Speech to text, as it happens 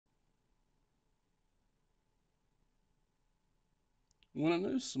When a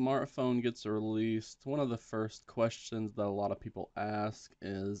new smartphone gets released, one of the first questions that a lot of people ask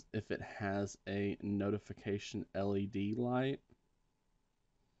is if it has a notification LED light.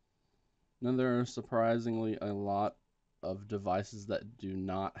 Now, there are surprisingly a lot of devices that do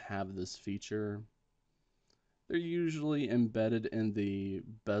not have this feature. They're usually embedded in the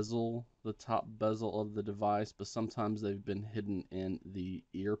bezel, the top bezel of the device, but sometimes they've been hidden in the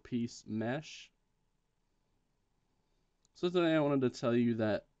earpiece mesh. So today I wanted to tell you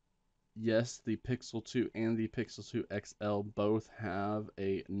that yes, the Pixel 2 and the Pixel 2 XL both have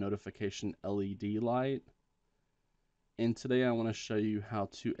a notification LED light. And today I want to show you how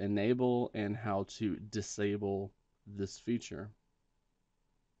to enable and how to disable this feature.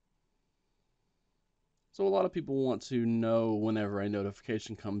 So a lot of people want to know whenever a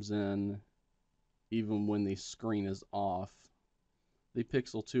notification comes in, even when the screen is off. The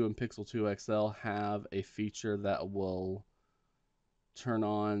Pixel 2 and Pixel 2 XL have a feature that will turn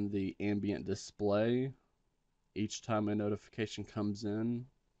on the ambient display each time a notification comes in.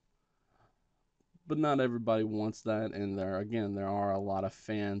 But not everybody wants that, and there are a lot of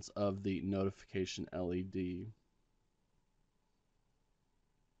fans of the notification LED.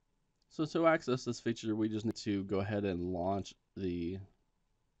 So to access this feature, we just need to go ahead and launch the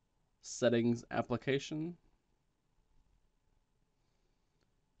settings application.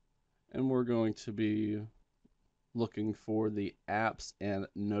 And we're going to be looking for the apps and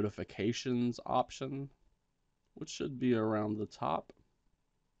notifications option, which should be around the top.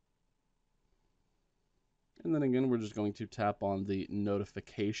 And then again, we're just going to tap on the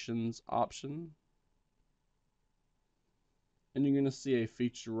notifications option. And you're going to see a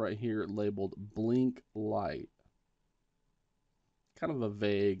feature right here labeled Blink Light. Kind of a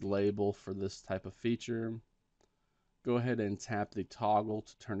vague label for this type of feature. Go ahead and tap the toggle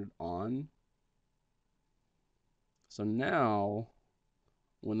to turn it on. So now,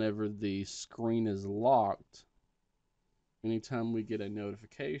 whenever the screen is locked, anytime we get a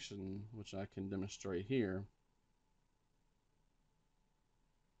notification, which I can demonstrate here,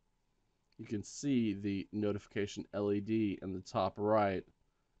 you can see the notification LED in the top right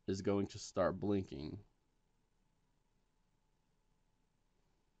is going to start blinking.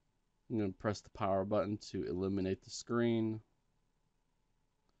 I'm going to press the power button to illuminate the screen.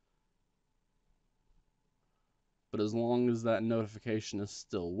 But as long as that notification is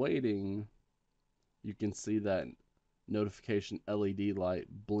still waiting, you can see that notification LED light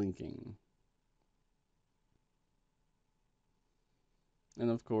blinking. And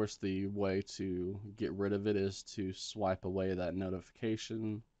of course, the way to get rid of it is to swipe away that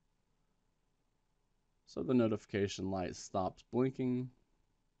notification. So the notification light stops blinking.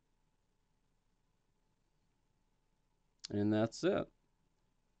 And that's it.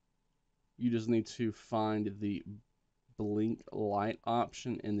 You just need to find the blink light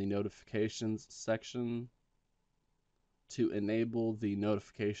option in the notifications section to enable the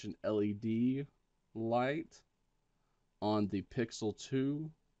notification LED light on the Pixel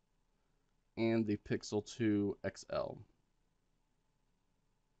 2 and the Pixel 2 XL.